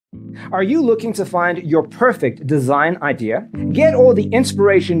Are you looking to find your perfect design idea? Get all the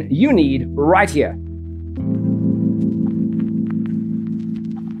inspiration you need right here.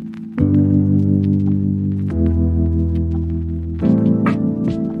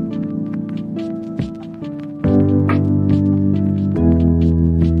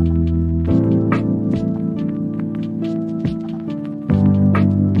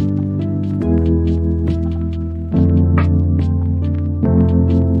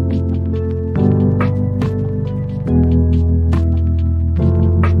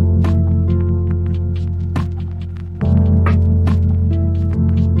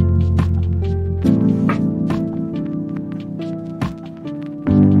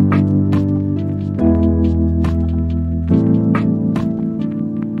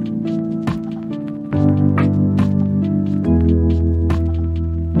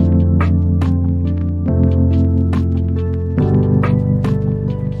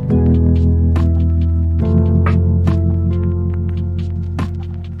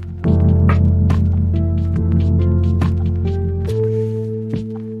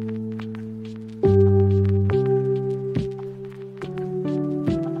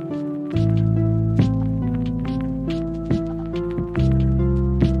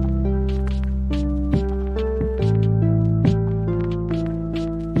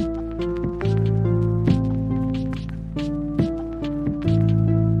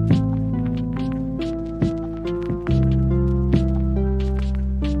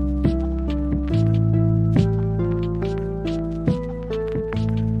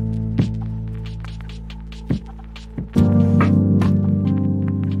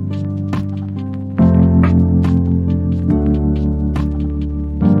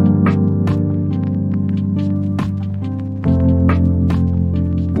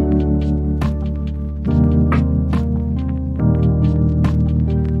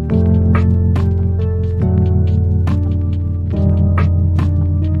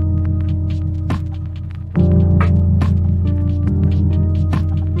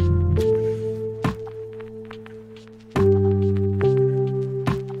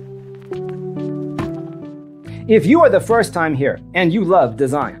 If you are the first time here and you love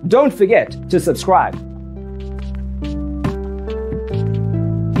design, don't forget to subscribe.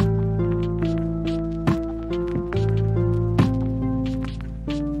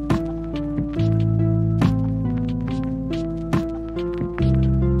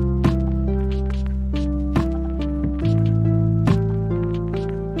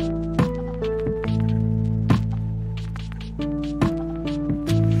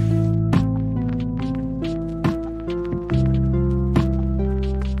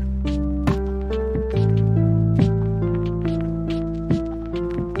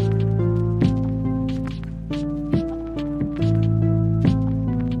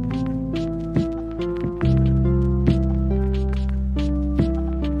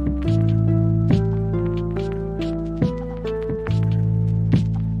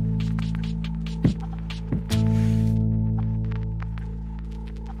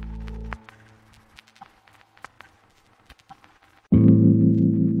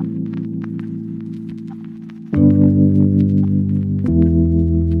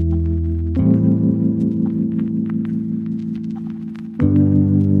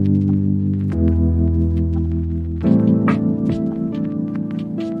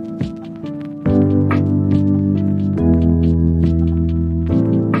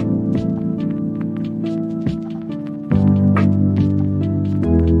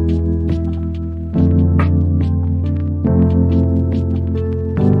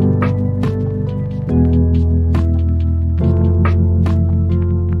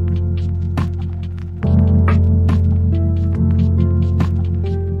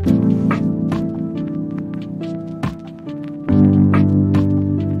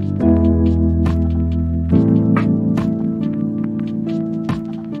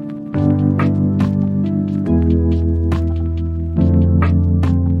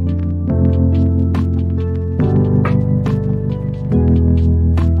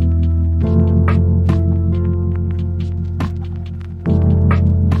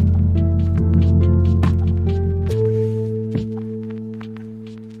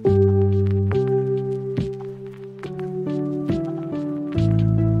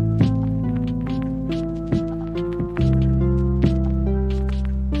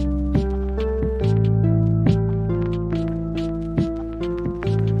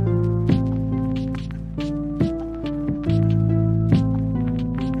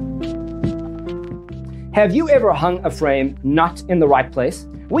 Have you ever hung a frame not in the right place?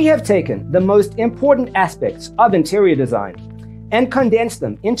 We have taken the most important aspects of interior design and condense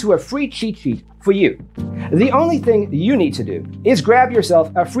them into a free cheat sheet for you. The only thing you need to do is grab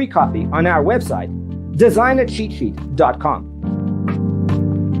yourself a free copy on our website, designercheatsheet.com.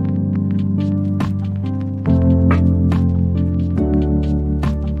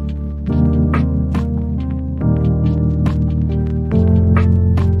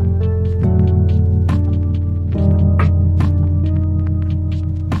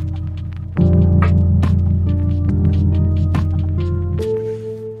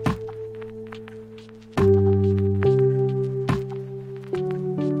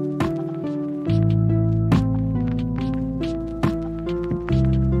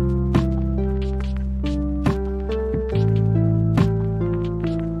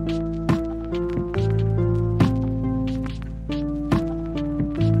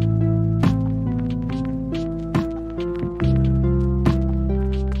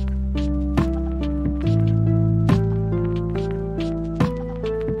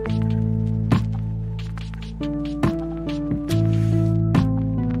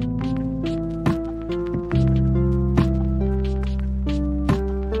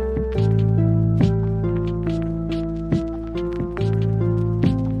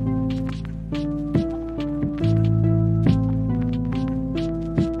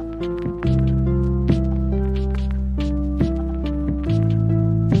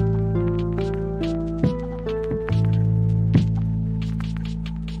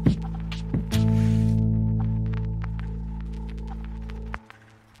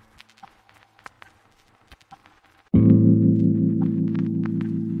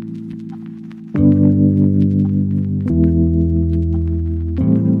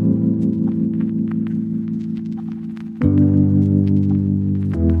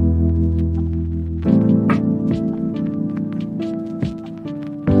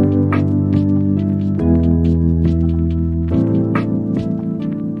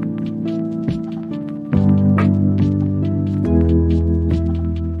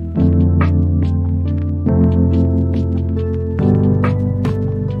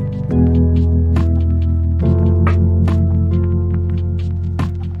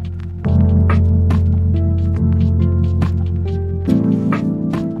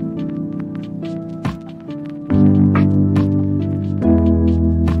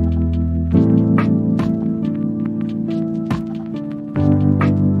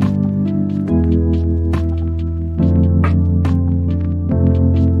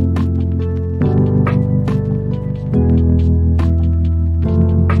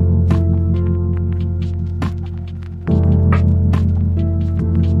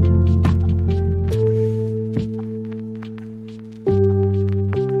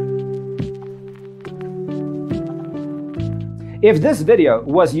 If this video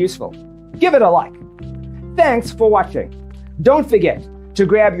was useful, give it a like. Thanks for watching. Don't forget to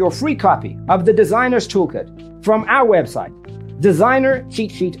grab your free copy of the Designer's Toolkit from our website,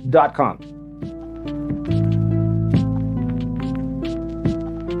 designercheatsheet.com.